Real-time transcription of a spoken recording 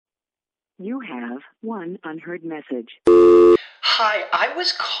You have one unheard message. Hi, I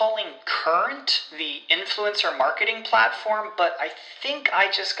was calling Current, the influencer marketing platform, but I think I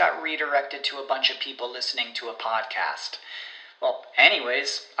just got redirected to a bunch of people listening to a podcast. Well,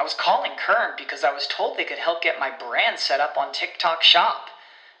 anyways, I was calling Current because I was told they could help get my brand set up on TikTok Shop,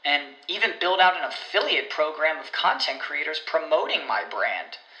 and even build out an affiliate program of content creators promoting my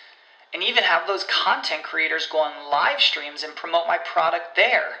brand, and even have those content creators go on live streams and promote my product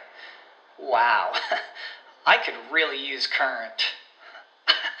there. Wow, I could really use Current.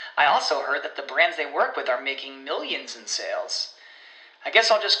 I also heard that the brands they work with are making millions in sales. I guess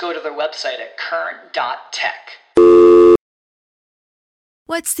I'll just go to their website at current.tech.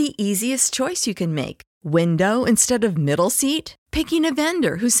 What's the easiest choice you can make? Window instead of middle seat? Picking a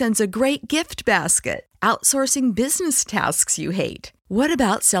vendor who sends a great gift basket? Outsourcing business tasks you hate? What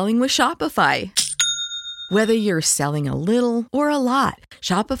about selling with Shopify? Whether you're selling a little or a lot,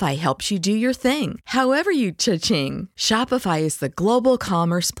 Shopify helps you do your thing, however you cha-ching. Shopify is the global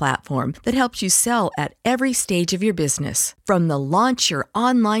commerce platform that helps you sell at every stage of your business. From the launch your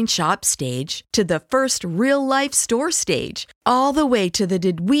online shop stage to the first real-life store stage, all the way to the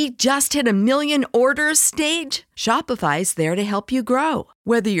did we just hit 1 million orders stage. Shopify's there to help you grow.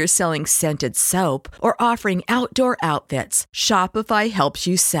 Whether you're selling scented soap or offering outdoor outfits, Shopify helps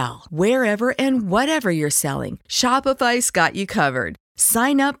you sell. Wherever and whatever you're selling, Shopify's got you covered.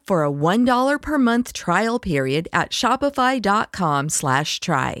 Sign up for a $1 per month trial period at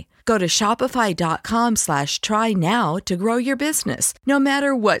shopify.com/try. Go to shopify.com/try now to grow your business, no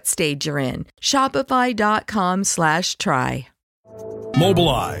matter what stage you're in. Shopify.com/try.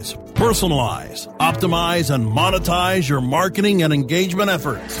 Mobilize, personalize, optimize, and monetize your marketing and engagement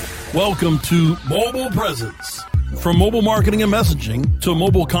efforts. Welcome to Mobile Presence. From mobile marketing and messaging to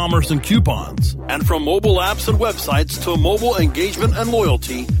mobile commerce and coupons, and from mobile apps and websites to mobile engagement and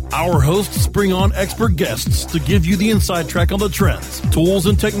loyalty, our hosts bring on expert guests to give you the inside track on the trends, tools,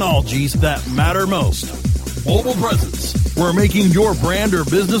 and technologies that matter most. Mobile Presence, where making your brand or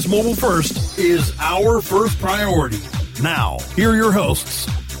business mobile first is our first priority. Now, here are your hosts,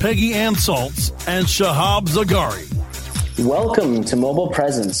 Peggy Ann Saltz and Shahab Zagari. Welcome to Mobile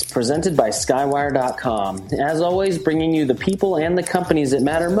Presence, presented by Skywire.com. As always, bringing you the people and the companies that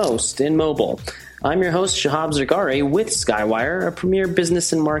matter most in mobile. I'm your host, Shahab Zagari, with Skywire, a premier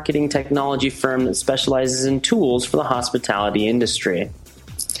business and marketing technology firm that specializes in tools for the hospitality industry.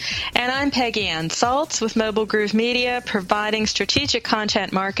 And I'm Peggy Ann Saltz with Mobile Groove Media, providing strategic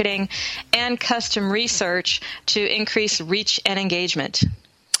content marketing and custom research to increase reach and engagement.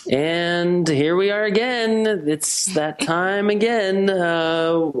 And here we are again. It's that time again.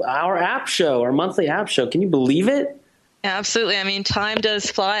 Our app show, our monthly app show. Can you believe it? Absolutely. I mean, time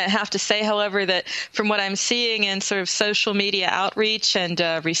does fly. I have to say, however, that from what I'm seeing in sort of social media outreach and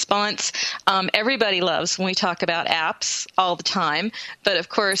response, everybody loves when we talk about apps all the time. But of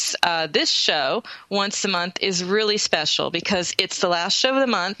course, this show once a month is really special because it's the last show of the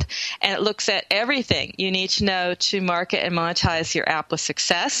month and it looks at everything you need to know to market and monetize your app with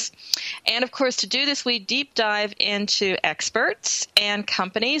success. And of course, to do this, we deep dive into experts and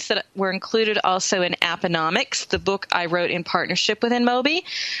companies that were included also in Apponomics, the book I wrote in partnership with InMobi,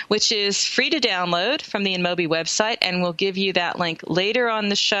 which is free to download from the InMobi website, and we'll give you that link later on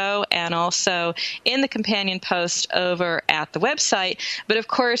the show and also in the companion post over at the website. But of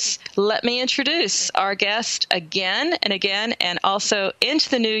course, let me introduce our guest again and again, and also into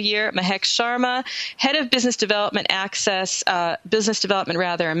the new year, Mahek Sharma, Head of Business Development Americas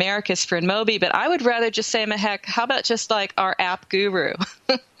for InMobi. But I would rather just say, Mahek, how about just like our app guru?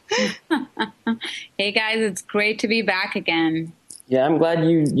 Hey guys, it's great to be back again. Yeah, I'm glad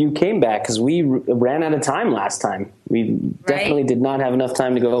you came back because we ran out of time last time. We definitely did not have enough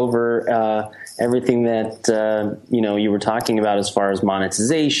time to go over everything that you were talking about as far as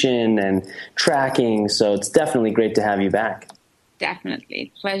monetization and tracking. So it's definitely great to have you back.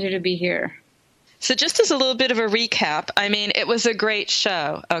 Definitely. Pleasure to be here. So just as a little bit of a recap, I mean, it was a great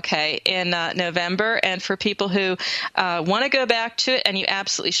show, okay, in November. And for people who want to go back to it, and you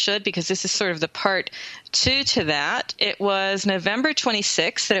absolutely should, because this is sort of the part 2 to that, it was November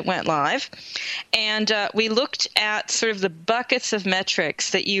 26th that it went live. And we looked at sort of the buckets of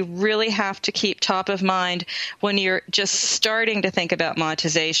metrics that you really have to keep top of mind when you're just starting to think about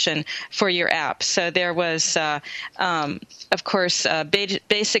monetization for your app. So there was, of course,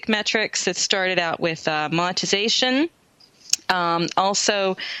 basic metrics that started out with monetization.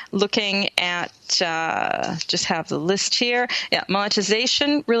 Also looking at, just have the list here. Yeah,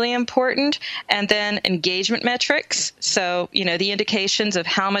 monetization, really important. And then engagement metrics. So, the indications of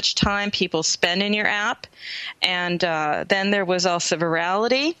how much time people spend in your app. And then there was also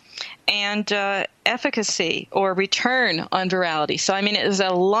virality and efficacy or return on virality. So, it was a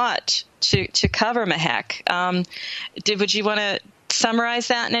lot to cover, Mehak. Would you want to summarize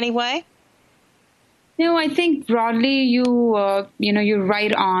that in any way? No, I think broadly you're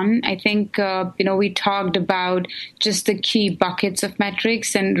right on. I think, we talked about just the key buckets of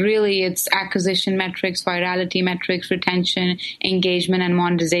metrics, and really it's acquisition metrics, virality metrics, retention, engagement, and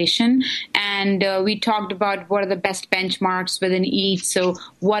monetization. And we talked about what are the best benchmarks within each. So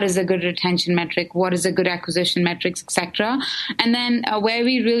what is a good retention metric? What is a good acquisition metrics, etc. And then where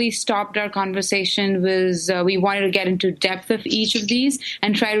we really stopped our conversation was we wanted to get into depth of each of these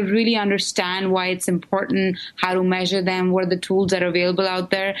and try to really understand why it's important, how to measure them, what are the tools that are available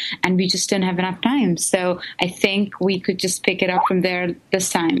out there, and we just didn't have enough time. So I think we could just pick it up from there this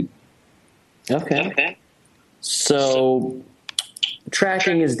time. Okay. So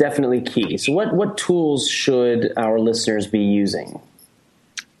tracking is definitely key. So what tools should our listeners be using?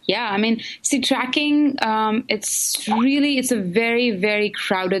 Yeah, tracking, it's a very, very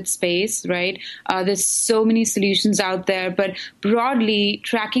crowded space, right? There's so many solutions out there, but broadly,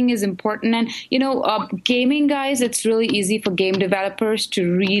 tracking is important. And, gaming guys, it's really easy for game developers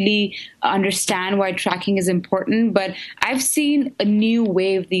to really understand why tracking is important. But I've seen a new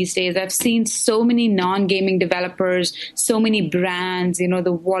wave these days. I've seen so many non-gaming developers, so many brands, the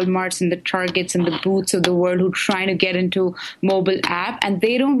Walmarts and the Targets and the Boots of the world who are trying to get into mobile app, and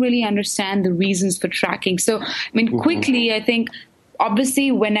they don't really understand the reasons for tracking. So, quickly, I think,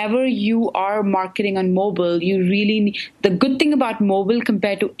 obviously, whenever you are marketing on mobile, you really need, the good thing about mobile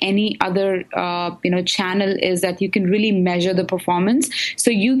compared to any other, channel is that you can really measure the performance.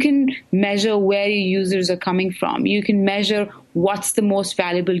 So you can measure where your users are coming from. You can measure what's the most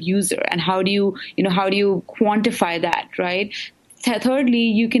valuable user and how do you quantify that, right? Thirdly,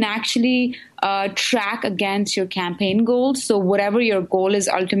 you can actually track against your campaign goals. So whatever your goal is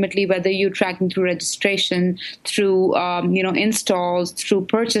ultimately, whether you're tracking through registration, through installs, through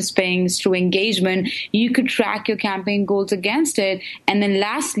purchase pings, through engagement, you could track your campaign goals against it. And then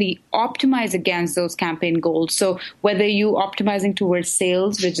lastly, optimize against those campaign goals. So whether you optimizing towards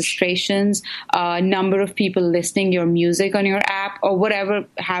sales, registrations, number of people listening your music on your app, or whatever,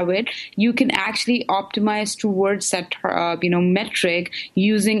 have it, you can actually optimize towards that metric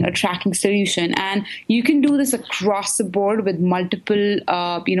using a tracking solution. And you can do this across the board with multiple,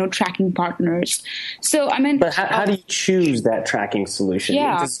 tracking partners. So, but how do you choose that tracking solution?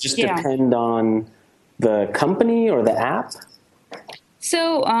 Does it just depend on the company or the app?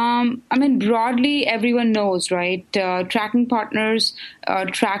 So, broadly, everyone knows, right? Tracking partners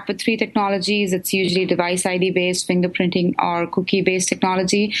track with 3 technologies. It's usually device ID-based, fingerprinting, or cookie-based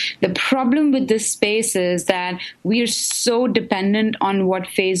technology. The problem with this space is that we are so dependent on what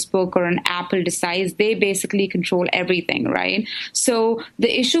Facebook or an Apple decides. They basically control everything, right? So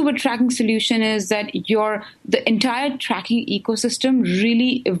the issue with tracking solution is that the entire tracking ecosystem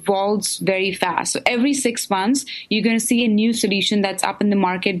really evolves very fast. So every 6 months, you're going to see a new solution that's up in the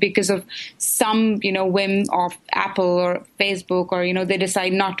market because of some, whim of Apple or Facebook, or, they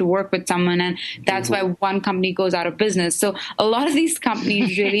decide not to work with someone, and that's why one company goes out of business. So a lot of these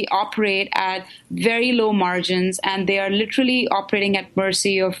companies really operate at very low margins, and they are literally operating at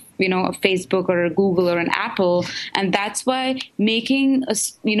mercy of, a Facebook or a Google or an Apple. And that's why making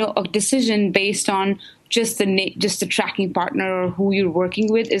a decision based on just the tracking partner or who you're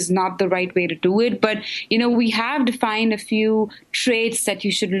working with is not the right way to do it. But, we have defined a few traits that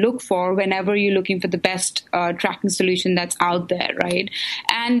you should look for whenever you're looking for the best tracking solution that's out there, right?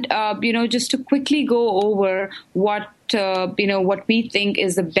 And, just to quickly go over what we think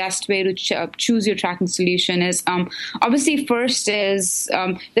is the best way to choose your tracking solution is, obviously, first is there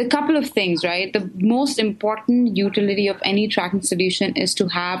are a couple of things, right? The most important utility of any tracking solution is to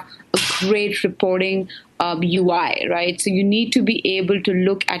have a great reporting UI, right? So you need to be able to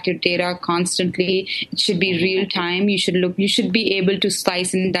look at your data constantly. It should be real time. You should be able to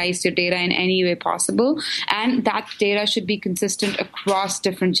slice and dice your data in any way possible. And that data should be consistent across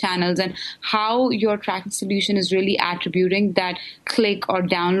different channels. And how your tracking solution is really attributing that click or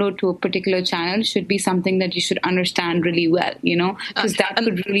download to a particular channel should be something that you should understand really well, because that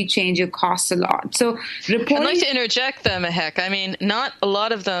could really change your costs a lot. So reporting. I'd like to interject them, Mehak. Not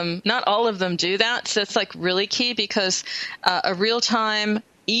all of them do that. So it's really key, because a real-time,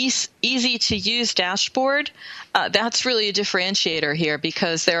 easy-to-use dashboard, that's really a differentiator here,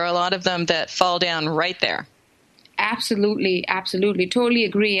 because there are a lot of them that fall down right there. Absolutely. Totally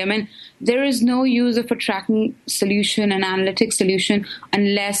agree. I mean, there is no use of a tracking solution, an analytics solution,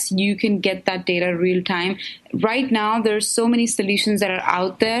 unless you can get that data real time. Right now, there's so many solutions that are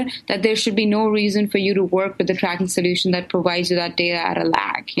out there that there should be no reason for you to work with a tracking solution that provides you that data at a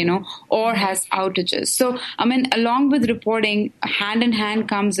lag, or has outages. So, I mean, along with reporting, hand in hand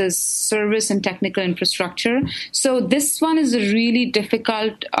comes as service and technical infrastructure. So this one is a really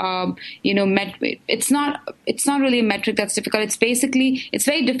difficult, it's not really a metric that's difficult. It's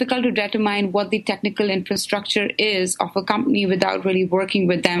very difficult to determine what the technical infrastructure is of a company without really working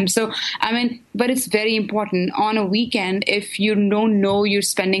with them. So, I mean, but it's very important. On a weekend, if you don't know you're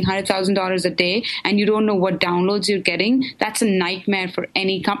spending $100,000 a day and you don't know what downloads you're getting, that's a nightmare for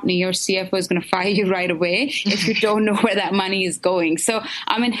any company. Your CFO is going to fire you right away if you don't know where that money is going. So,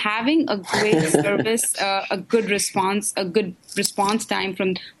 I mean, having a great service, a good response time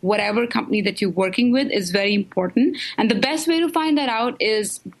from whatever company that you're working with is very important. And the best way to find that out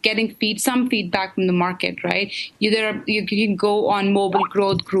is getting some feedback from the market, right? You can go on mobile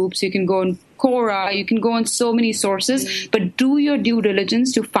growth groups, you can go on Quora, you can go on so many sources, but do your due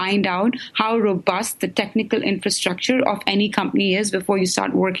diligence to find out how robust the technical infrastructure of any company is before you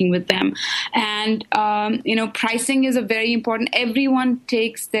start working with them. And, pricing is a very important. Everyone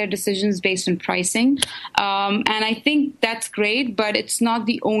takes their decisions based on pricing. And I think that's great, but it's not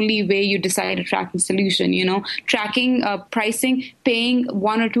the only way you decide a tracking solution. Tracking, pricing, paying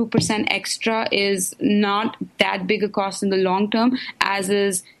 1 or 2% extra is not that big a cost in the long term, as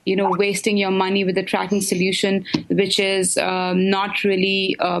is wasting your money with a tracking solution, which is not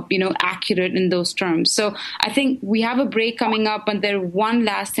really, accurate in those terms. So I think we have a break coming up, and there's one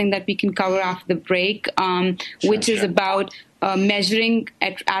last thing that we can cover after the break, which is about measuring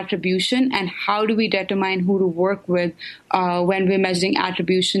attribution and how do we determine who to work with when we're measuring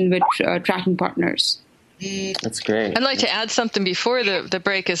attribution with tracking partners. That's great. I'd like to add something before the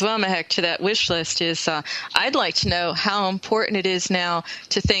break as well, Mehak, to that wish list is I'd like to know how important it is now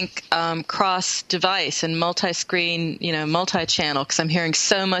to think cross-device and multi-screen, multi-channel, because I'm hearing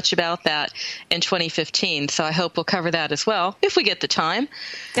so much about that in 2015. So I hope we'll cover that as well, if we get the time.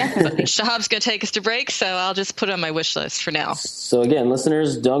 Definitely. Shahab's going to take us to break, so I'll just put it on my wish list for now. So again,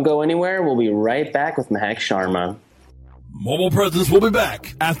 listeners, don't go anywhere. We'll be right back with Mehak Sharma. Mobile Presence will be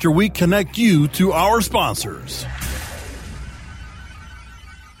back after we connect you to our sponsors.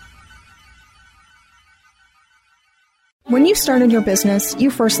 When you started your business, you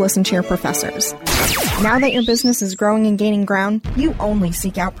first listened to your professors. Now that your business is growing and gaining ground, you only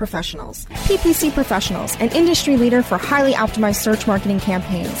seek out professionals. PPC Professionals, an industry leader for highly optimized search marketing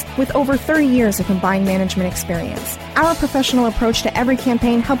campaigns with over 30 years of combined management experience. Our professional approach to every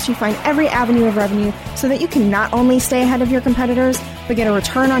campaign helps you find every avenue of revenue so that you can not only stay ahead of your competitors, but get a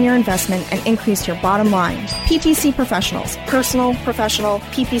return on your investment and increase your bottom line. PPC Professionals, personal, professional,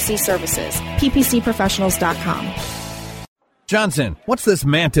 PPC services. ppcprofessionals.com. Johnson, what's this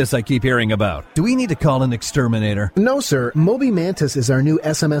Mantis I keep hearing about? Do we need to call an exterminator? No, sir. Moby Mantis is our new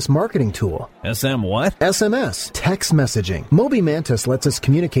SMS marketing tool. SM what? SMS, text messaging. Moby Mantis lets us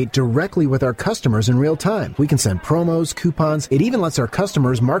communicate directly with our customers in real time. We can send promos, coupons. It even lets our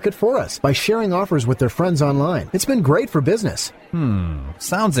customers market for us by sharing offers with their friends online. It's been great for business.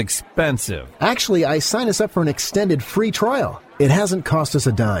 Sounds expensive. Actually, I signed us up for an extended free trial. It hasn't cost us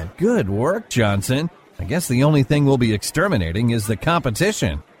a dime. Good work, Johnson. I guess the only thing we'll be exterminating is the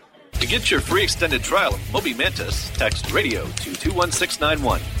competition. To get your free extended trial of Moby Mantis, text radio to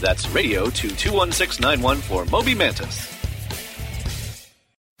 21691. That's radio to 21691 for Moby Mantis.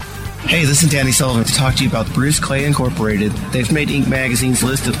 Hey, this is Danny Sullivan to talk to you about Bruce Clay Incorporated. They've made Inc. Magazine's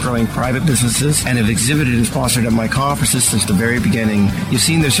list of growing private businesses and have exhibited and sponsored at my conferences since the very beginning. You've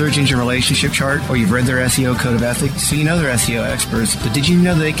seen their search engine relationship chart, or you've read their SEO code of ethics, so you know they're SEO experts. But did you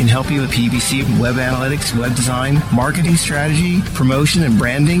know they can help you with PPC, web analytics, web design, marketing strategy, promotion, and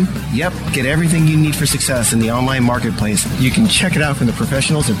branding? Yep, get everything you need for success in the online marketplace. You can check it out from the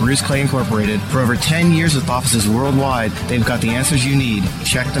professionals at Bruce Clay Incorporated. For over 10 years with offices worldwide, they've got the answers you need.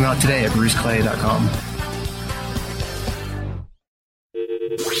 Check them out today at bruceclay.com.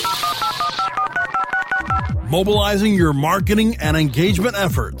 Mobilizing your marketing and engagement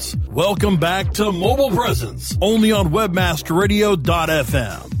efforts. Welcome back to Mobile Presence, only on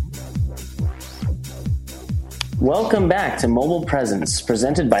webmasterradio.fm. Welcome back to Mobile Presence,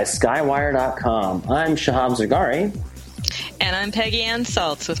 presented by Skywire.com. I'm Shahab Zargari. And I'm Peggy Ann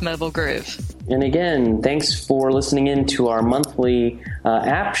Saltz with Mobile Groove. And again, thanks for listening in to our monthly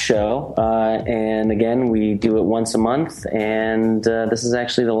app show. And again, we do it once a month. And this is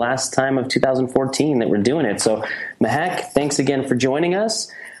actually the last time of 2014 that we're doing it. So, Mehak, thanks again for joining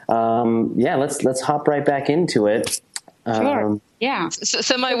us. let's hop right back into it. Sure. Yeah.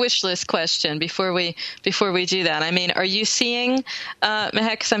 So my wish list question before we do that. I mean, are you seeing, Mehek,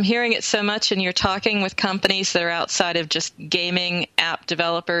 because I'm hearing it so much, and you're talking with companies that are outside of just gaming app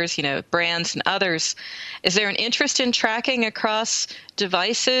developers, brands and others. Is there an interest in tracking across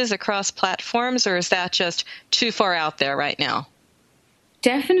devices, across platforms, or is that just too far out there right now?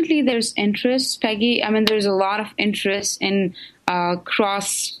 Definitely, there's interest, Peggy. I mean, there's a lot of interest in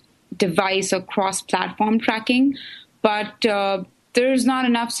cross-device or cross-platform tracking. But there's not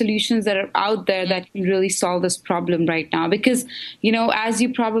enough solutions that are out there that can really solve this problem right now. Because, as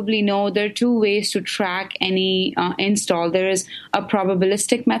you probably know, there are two ways to track any install. There is a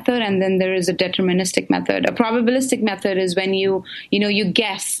probabilistic method, and then there is a deterministic method. A probabilistic method is when you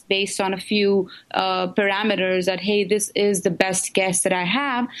guess based on a few parameters that, hey, this is the best guess that I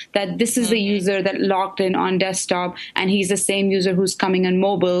have, that this is the user that logged in on desktop, and he's the same user who's coming on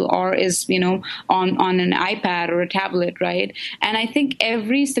mobile or is, on an iPad or a tablet, right? And I think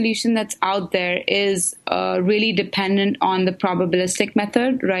every solution that's out there is really dependent on the probabilistic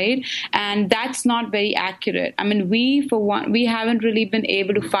method, right? And that's not very accurate. I mean, we haven't really been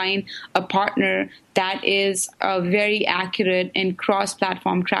able to find a partner that is very accurate in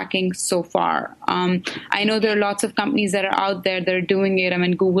cross-platform tracking so far. I know there are lots of companies that are out there that are doing it. I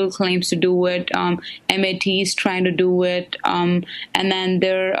mean, Google claims to do it. MAT is trying to do it. And then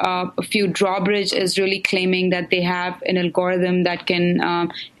there are a few. Drawbridge is really claiming that they have an algorithm that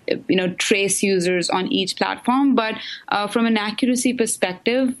can trace users on each platform. But from an accuracy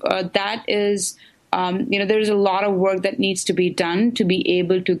perspective, that is... there's a lot of work that needs to be done to be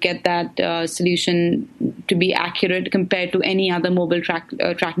able to get that solution to be accurate compared to any other mobile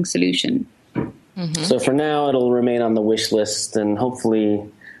tracking solution. Mm-hmm. So for now, it'll remain on the wish list and hopefully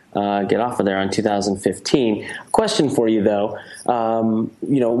get off of there on 2015. Question for you, though.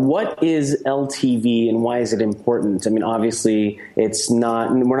 What is LTV and why is it important? I mean, obviously,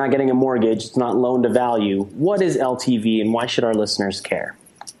 we're not getting a mortgage. It's not loan to value. What is LTV and why should our listeners care?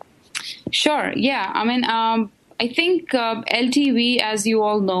 Sure. Yeah. I mean, I think LTV, as you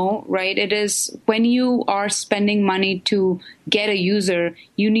all know, right, it is when you are spending money to get a user,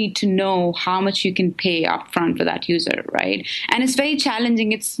 you need to know how much you can pay upfront for that user, right? And it's very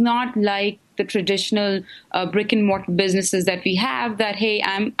challenging. It's not like the traditional brick and mortar businesses that we have that, hey,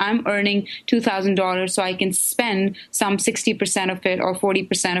 I'm earning $2,000 so I can spend some 60% of it or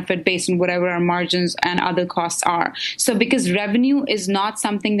 40% of it based on whatever our margins and other costs are. So because revenue is not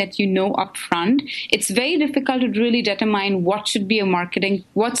something that you know upfront, it's very difficult to really determine what should be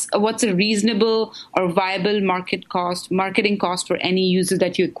what's a reasonable or viable marketing cost for any user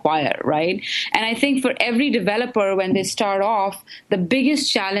that you acquire, right? And I think for every developer, when they start off, the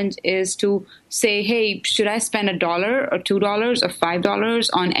biggest challenge is to say, hey, should I spend $1 or $2 or $5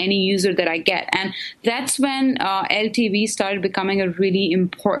 on any user that I get? And that's when LTV started becoming a really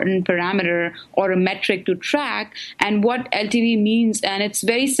important parameter or a metric to track. And what LTV means, and it's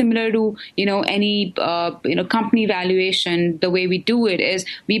very similar to any company valuation. The way we do it is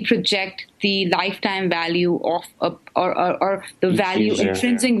we project the lifetime value of or the value,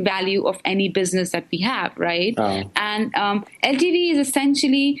 intrinsic value of any business that we have, right? And LTV is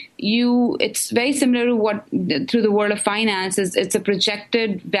essentially it's very similar to what through the world of finance is. It's a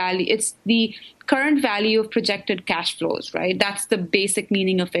projected value. It's the current value of projected cash flows, right? That's the basic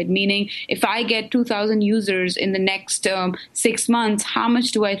meaning of it. Meaning, if I get 2,000 users in the next 6 months, how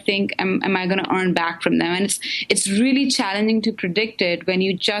much do I think am I going to earn back from them? And it's really challenging to predict it when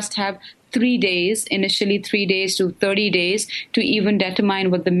you just have 3 days, initially 3 days to 30 days to even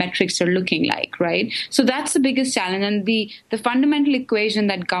determine what the metrics are looking like, right? So that's the biggest challenge. And the fundamental equation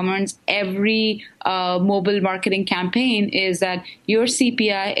that governs every mobile marketing campaign is that your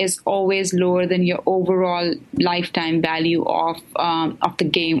CPI is always lower than your overall lifetime value of the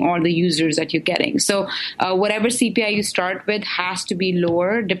game or the users that you're getting. So whatever CPI you start with has to be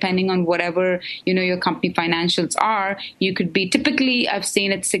lower depending on whatever your company financials are. You could be typically, I've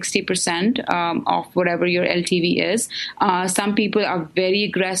seen it 60% of whatever your LTV is. Some people are very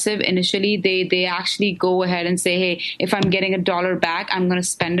aggressive initially. They actually go ahead and say, hey, if I'm getting $1 back, I'm going to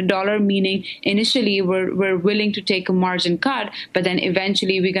spend $1, meaning initially we're willing to take a margin cut, but then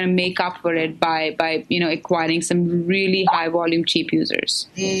eventually we're going to make up for it by acquiring some really high volume cheap users.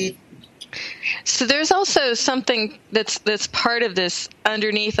 So there's also something that's part of this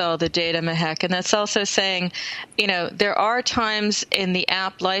underneath all the data, Mehek, and that's also saying, there are times in the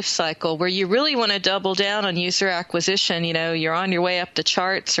app lifecycle where you really want to double down on user acquisition. You're on your way up the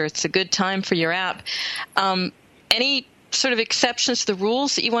charts, or it's a good time for your app. sort of exceptions to the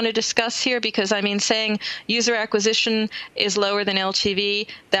rules that you want to discuss here? Because, I mean, saying user acquisition is lower than LTV,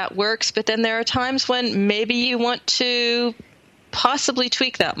 that works. But then there are times when maybe you want to possibly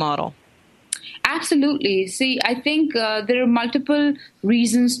tweak that model. Absolutely. See, I think there are multiple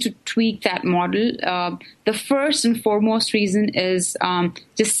reasons to tweak that model. The first and foremost reason is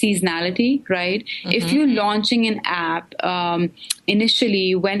just seasonality, right? Mm-hmm. If you're launching an app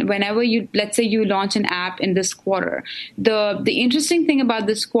initially, whenever let's say you launch an app in this quarter, the interesting thing about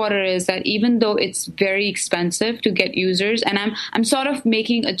this quarter is that even though it's very expensive to get users, and I'm sort of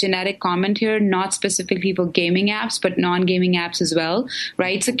making a generic comment here, not specifically for gaming apps, but non-gaming apps as well,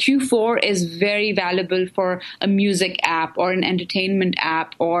 right? So Q4 is very valuable for a music app or an entertainment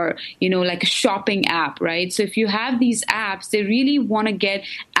app or, like a shopping app, right? So if you have these apps, they really want to get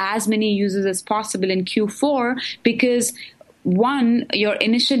as many users as possible in Q4 because one, your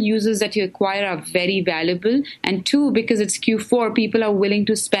initial users that you acquire are very valuable, and two, because it's Q4, people are willing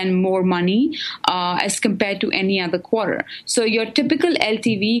to spend more money as compared to any other quarter. So your typical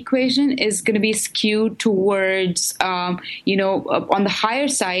LTV equation is going to be skewed towards, on the higher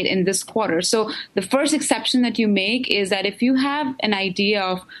side in this quarter. So the first exception that you make is that if you have an idea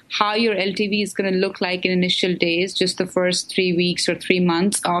of how your LTV is going to look like in initial days, just the first 3 weeks or 3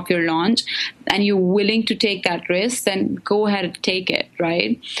 months of your launch, and you're willing to take that risk, then go ahead and take it,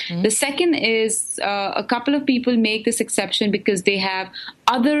 right? Mm-hmm. The second is a couple of people make this exception because they have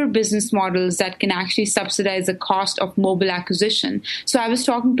other business models that can actually subsidize the cost of mobile acquisition. So I was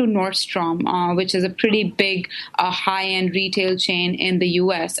talking to Nordstrom, which is a pretty big high-end retail chain in the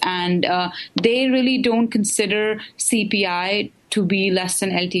US, and they really don't consider CPI to be less than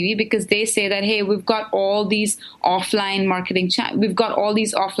LTV because they say that, hey, we've got all these offline marketing, we've got all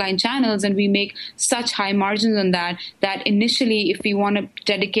these offline channels and we make such high margins on that initially if we want to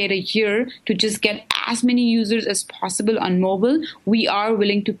dedicate a year to just get as many users as possible on mobile, we are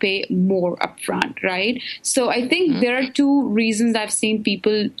willing to pay more upfront, right? So I think there are two reasons I've seen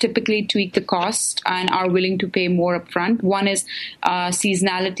people typically tweak the cost and are willing to pay more upfront. One is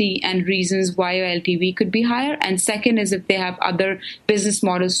seasonality and reasons why your LTV could be higher. And second is if they have other business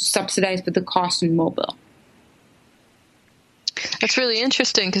models to subsidize with the cost in mobile. That's really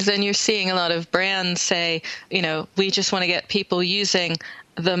interesting because then you're seeing a lot of brands say, we just want to get people using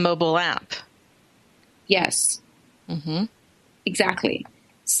the mobile app. Yes. Mm-hmm. Exactly.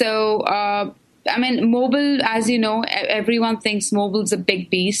 So, mobile, as you know, everyone thinks mobile's a big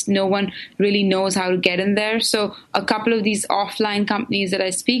beast. No one really knows how to get in there. So a couple of these offline companies that I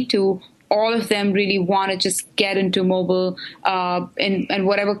speak to, all of them really want to just get into mobile and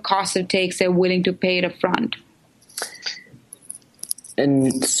whatever cost it takes, they're willing to pay it up front.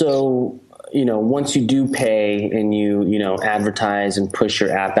 And so, once you do pay and you advertise and push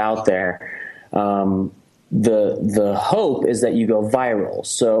your app out there, the hope is that you go viral.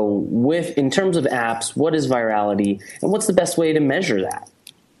 So in terms of apps, what is virality and what's the best way to measure that?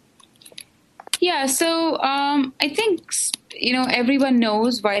 Yeah, so I think everyone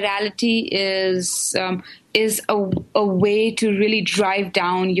knows virality is a way to really drive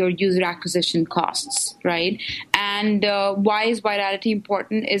down your user acquisition costs, right? And why is virality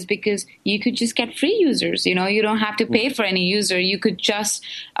important is because you could just get free users. You don't have to pay for any user. You could just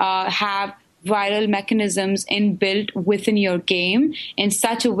have viral mechanisms inbuilt within your game in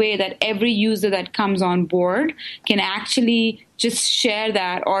such a way that every user that comes on board can actually just share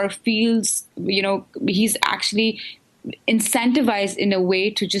that or feels, he's actually incentivized in a way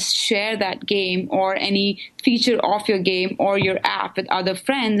to just share that game or any feature of your game or your app with other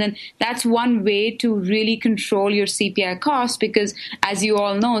friends. And that's one way to really control your CPI costs because, as you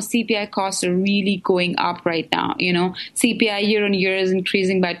all know, CPI costs are really going up right now. CPI year on year is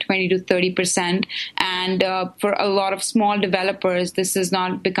increasing by 20 to 30%. And for a lot of small developers, this is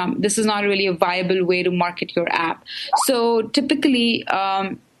not really a viable way to market your app. So typically,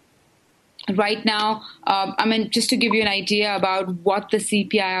 right now, just to give you an idea about what the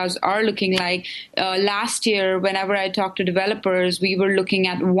CPIs are looking like, last year, whenever I talked to developers, we were looking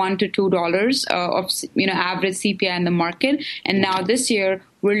at $1 to $2 of average CPI in the market, and now this year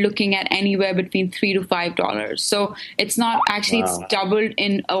we're looking at anywhere between $3 to $5. So it's not actually, It's doubled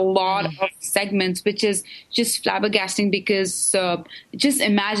in a lot of segments, which is just flabbergasting because just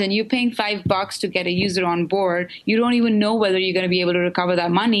imagine you're paying $5 to get a user on board. You don't even know whether you're going to be able to recover that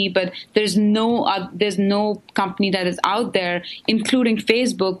money, but there's no company that is out there, including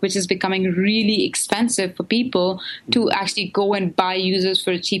Facebook, which is becoming really expensive for people to actually go and buy users for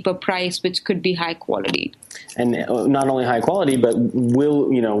a cheaper price, which could be high quality. And not only high quality, but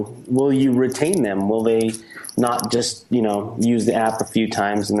will you retain them? Will they not just, use the app a few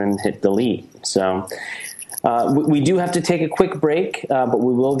times and then hit delete? So We do have to take a quick break, but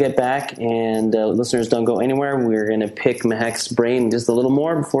we will get back. And listeners, don't go anywhere. We're going to pick Mehek's brain just a little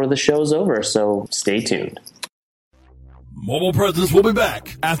more before the show's over, so stay tuned. Mobile Presence will be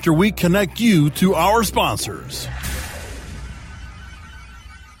back after we connect you to our sponsors.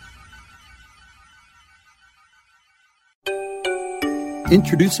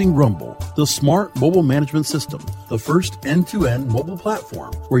 Introducing Rumble, the smart mobile management system, the first end-to-end mobile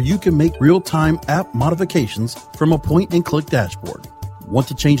platform where you can make real-time app modifications from a point-and-click dashboard. Want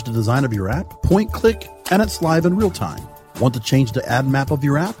to change the design of your app? Point-click, and it's live in real time. Want to change the ad map of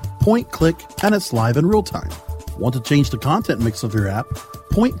your app? Point-click, and it's live in real time. Want to change the content mix of your app?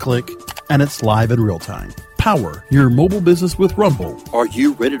 Point-click, and it's live in real time. Power your mobile business with Rumble. Are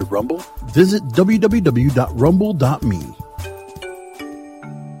you ready to rumble? Visit www.rumble.me.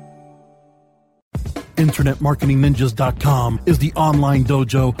 InternetMarketingNinjas.com is the online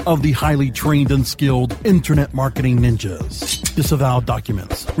dojo of the highly trained and skilled Internet Marketing Ninjas. Disavow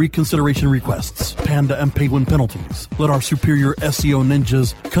documents, reconsideration requests, panda and penguin penalties. Let our superior SEO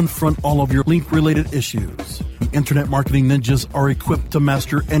ninjas confront all of your link-related issues. The Internet Marketing Ninjas are equipped to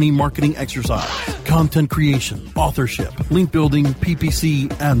master any marketing exercise, content creation, authorship, link building,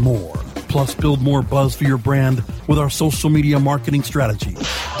 PPC, and more. Plus, build more buzz for your brand with our social media marketing strategy.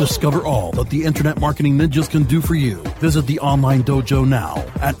 Discover all that the Internet Marketing Ninjas can do for you. Visit the online dojo now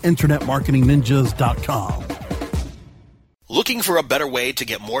at InternetMarketingNinjas.com. Looking for a better way to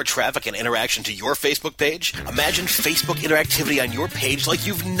get more traffic and interaction to your Facebook page? Imagine Facebook interactivity on your page like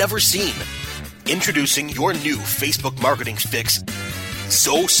you've never seen. Introducing your new Facebook marketing fix,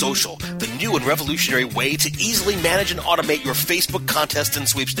 ZoSocial, the new and revolutionary way to easily manage and automate your Facebook contests and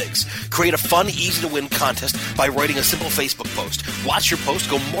sweepstakes. Create a fun, easy-to-win contest by writing a simple Facebook post. Watch your post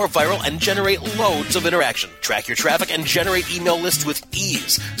go more viral and generate loads of interaction. Track your traffic and generate email lists with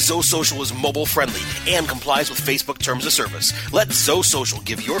ease. ZoSocial is mobile-friendly and complies with Facebook Terms of Service. Let ZoSocial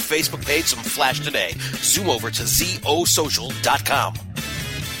give your Facebook page some flash today. Zoom over to ZoSocial.com.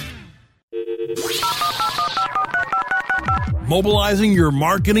 Mobilizing your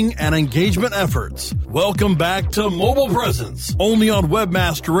marketing and engagement efforts. Welcome back to Mobile Presence, only on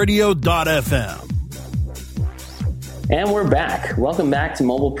webmasterradio.fm. And we're back. Welcome back to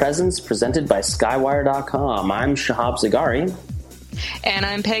Mobile Presence, presented by Skywire.com. I'm Shahab Zagari. And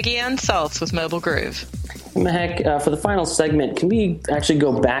I'm Peggy Ann Saltz with Mobile Groove. Mehek, for the final segment, can we actually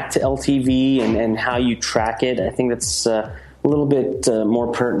go back to LTV and how you track it? I think that's a little bit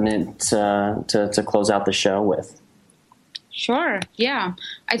more pertinent to close out the show with. Sure. Yeah.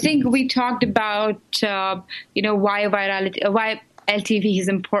 I think we talked about, why LTV is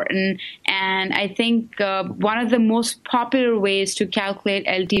important. And I think one of the most popular ways to calculate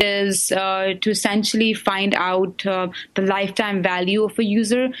LTV is to essentially find out the lifetime value of a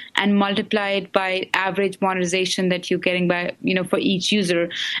user and multiply it by average monetization that you're getting for each user.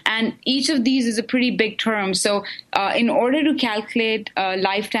 And each of these is a pretty big term. So in order to calculate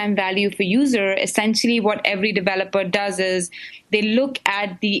lifetime value of a user, essentially what every developer does is they look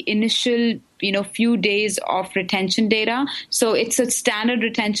at the initial few days of retention data. So it's a standard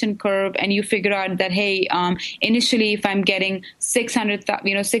retention curve, and you figure out that, hey, initially, if I'm getting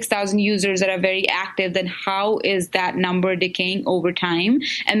 6,000 users that are very active, then how is that number decaying over time?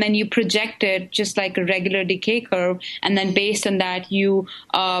 And then you project it just like a regular decay curve, and then based on that, you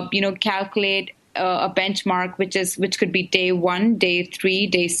calculate a benchmark, which could be day 1, day 3,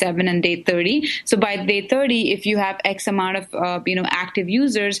 day 7, and day 30. So by day 30, if you have X amount of active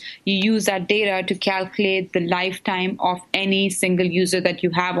users, you use that data to calculate the lifetime of any single user that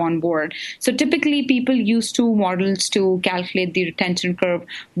you have on board. So typically, people use two models to calculate the retention curve.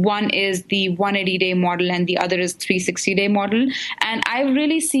 One is the 180-day model, and the other is 360-day model. And I've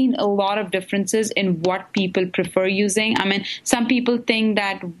really seen a lot of differences in what people prefer using. I mean, some people think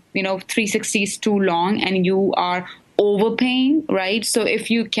that 360 is too long and you are overpaying, right? So if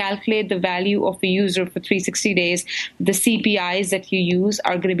you calculate the value of a user for 360 days, the CPIs that you use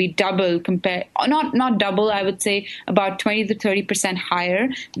are going to be double not double, I would say about 20 to 30% higher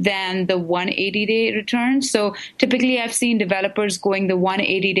than the 180-day return. So typically I've seen developers going the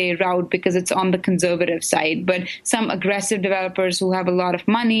 180-day route because it's on the conservative side. But some aggressive developers who have a lot of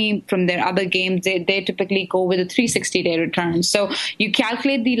money from their other games, they typically go with a 360-day return. So you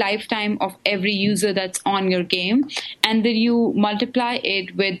calculate the lifetime of every user that's on your game, and then you multiply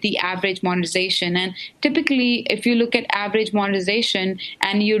it with the average monetization. And typically, if you look at average monetization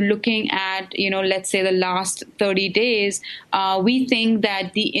and you're looking at, let's say the last 30 days, we think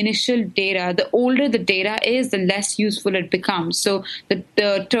that the initial data, the older the data is, the less useful it becomes. So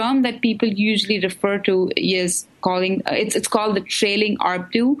the term that people usually refer to is it's called the trailing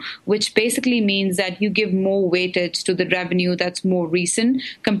ARPU, which basically means that you give more weightage to the revenue that's more recent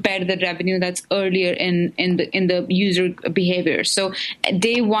compared to the revenue that's earlier in the user behavior. So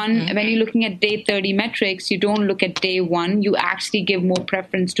day one, when you're looking at day 30 metrics, you don't look at day one. You actually give more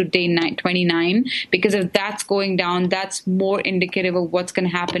preference to day 29, because if that's going down, that's more indicative of what's going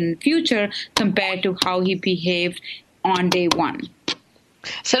to happen in the future compared to how he behaved on day one.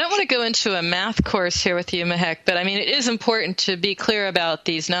 So I don't want to go into a math course here with you, Mehek, but I mean, it is important to be clear about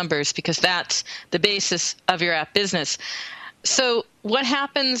these numbers because that's the basis of your app business. So what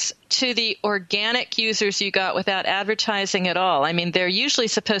happens to the organic users you got without advertising at all? I mean, they're usually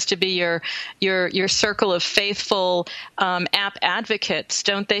supposed to be your circle of faithful app advocates.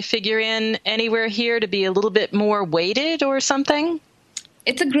 Don't they figure in anywhere here to be a little bit more weighted or something?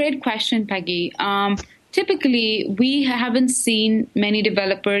 It's a great question, Peggy. Typically, we haven't seen many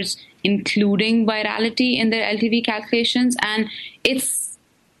developers including virality in their LTV calculations, and it's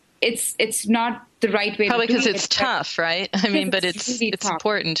not the right way probably to do it. Probably because it's tough, right? I mean, but it's really tough.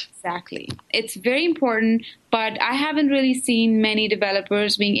 Important. Exactly. It's very important, but I haven't really seen many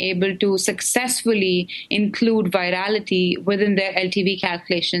developers being able to successfully include virality within their LTV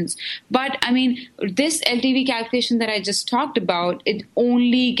calculations. But I mean, this LTV calculation that I just talked about, it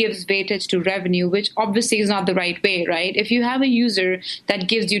only gives weightage to revenue, which obviously is not the right way, right? If you have a user that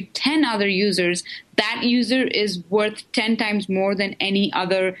gives you 10 other users, that user is worth 10 times more than any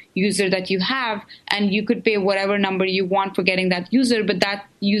other user that you have, and you could pay whatever number you want for getting that user, but that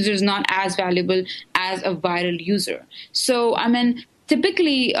user is not as valuable as a viral user. So, I mean,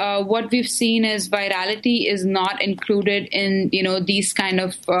 typically what we've seen is virality is not included in, these kind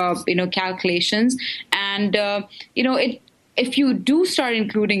of, calculations. And, if you do start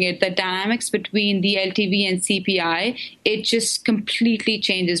including it, the dynamics between the LTV and CPI, it just completely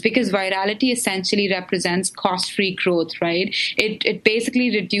changes because virality essentially represents cost-free growth, right? It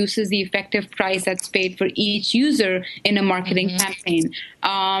basically reduces the effective price that's paid for each user in a marketing campaign.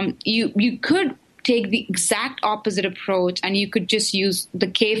 You could take the exact opposite approach and you could just use the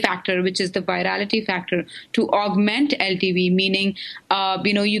K factor, which is the virality factor, to augment LTV, meaning,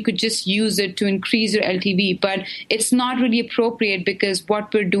 you could just use it to increase your LTV. But it's not really appropriate because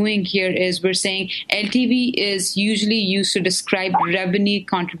what we're doing here is we're saying LTV is usually used to describe revenue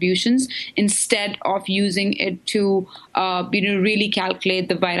contributions instead of using it to, really calculate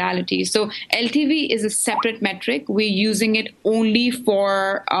the virality. So LTV is a separate metric. We're using it only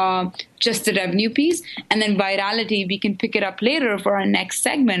for just the revenue piece, and then virality, we can pick it up later for our next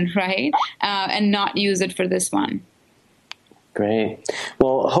segment, right? And not use it for this one. Great.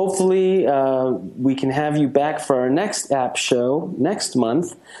 Well, hopefully we can have you back for our next app show next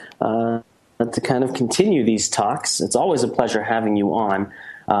month to kind of continue these talks. It's always a pleasure having you on.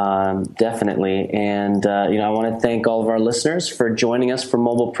 Definitely. And, I want to thank all of our listeners for joining us for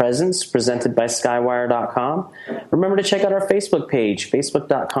Mobile Presence presented by Skywire.com. Remember to check out our Facebook page,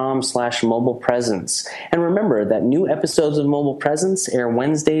 facebook.com/Mobile Presence. And remember that new episodes of Mobile Presence air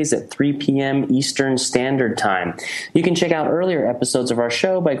Wednesdays at 3 p.m. Eastern Standard Time. You can check out earlier episodes of our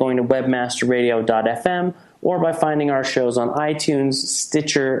show by going to webmasterradio.fm or by finding our shows on iTunes,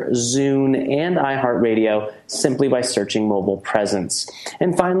 Stitcher, Zune, and iHeartRadio simply by searching Mobile Presence.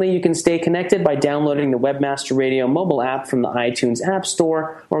 And finally, you can stay connected by downloading the Webmaster Radio mobile app from the iTunes App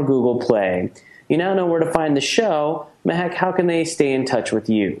Store or Google Play. You now know where to find the show. Mehek, how can they stay in touch with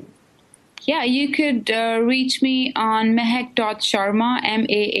you? Yeah, you could reach me on mehek.sharma,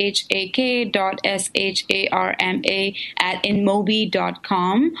 mahak.sharma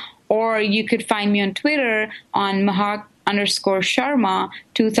 @inmobi.com. Or you could find me on Twitter on Mehak_Sharma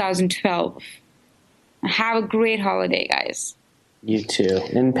 2012. Have a great holiday, guys. You too.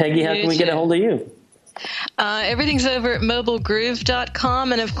 And Peggy, how can we get a hold of you? Everything's over at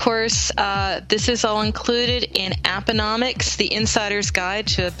mobilegroove.com. And of course, this is all included in Apponomics, the Insider's Guide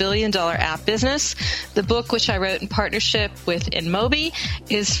to a $1 Billion App Business. The book, which I wrote in partnership with InMobi,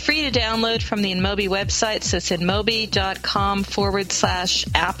 is free to download from the InMobi website. So it's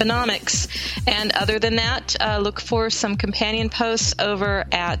inmobi.com/Apponomics. And other than that, look for some companion posts over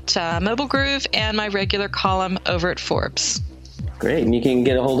at Mobile Groove and my regular column over at Forbes. Great. And you can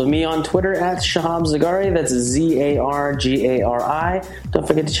get a hold of me on Twitter at Shahab Zargari. That's Zargari. Don't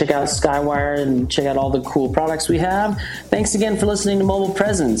forget to check out Skywire and check out all the cool products we have. Thanks again for listening to Mobile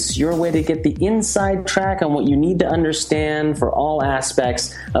Presence, your way to get the inside track on what you need to understand for all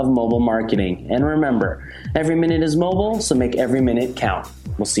aspects of mobile marketing. And remember, every minute is mobile, so make every minute count.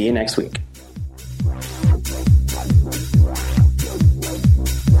 We'll see you next week.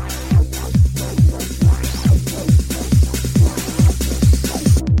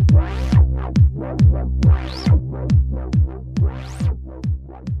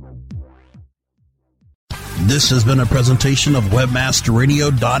 This has been a presentation of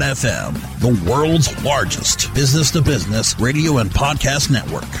WebmasterRadio.fm, the world's largest business-to-business radio and podcast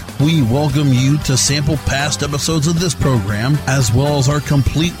network. We welcome you to sample past episodes of this program, as well as our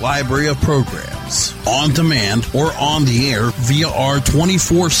complete library of programs, on demand or on the air via our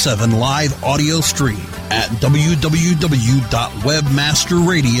 24/7 live audio stream at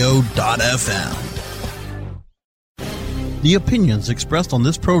www.webmasterradio.fm. The opinions expressed on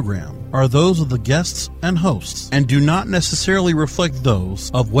this program are those of the guests and hosts and do not necessarily reflect those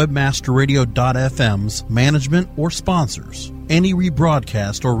of WebmasterRadio.fm's management or sponsors. Any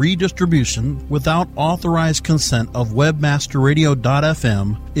rebroadcast or redistribution without authorized consent of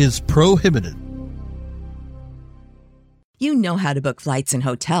WebmasterRadio.fm is prohibited. You know how to book flights and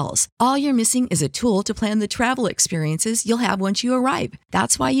hotels. All you're missing is a tool to plan the travel experiences you'll have once you arrive.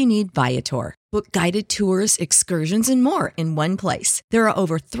 That's why you need Viator. Book guided tours, excursions, and more in one place. There are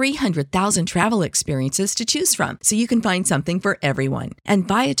over 300,000 travel experiences to choose from, so you can find something for everyone. And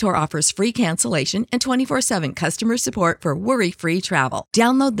Viator offers free cancellation and 24/7 customer support for worry-free travel.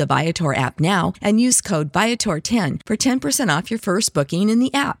 Download the Viator app now and use code Viator10 for 10% off your first booking in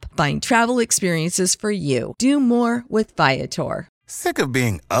the app. Find travel experiences for you. Do more with Viator. Sick of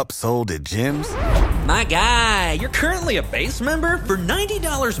being upsold at gyms? My guy, you're currently a base member? For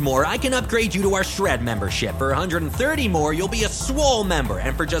 $90 more, I can upgrade you to our Shred membership. For $130 more, you'll be a Swole member.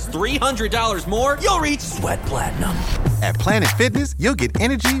 And for just $300 more, you'll reach Sweat Platinum. At Planet Fitness, you'll get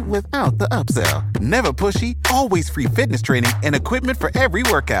energy without the upsell. Never pushy, always free fitness training and equipment for every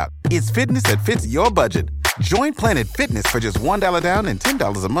workout. It's fitness that fits your budget. Join Planet Fitness for just $1 down and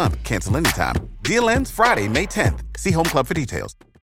 $10 a month. Cancel anytime. Deal ends Friday, May 10th. See Home Club for details.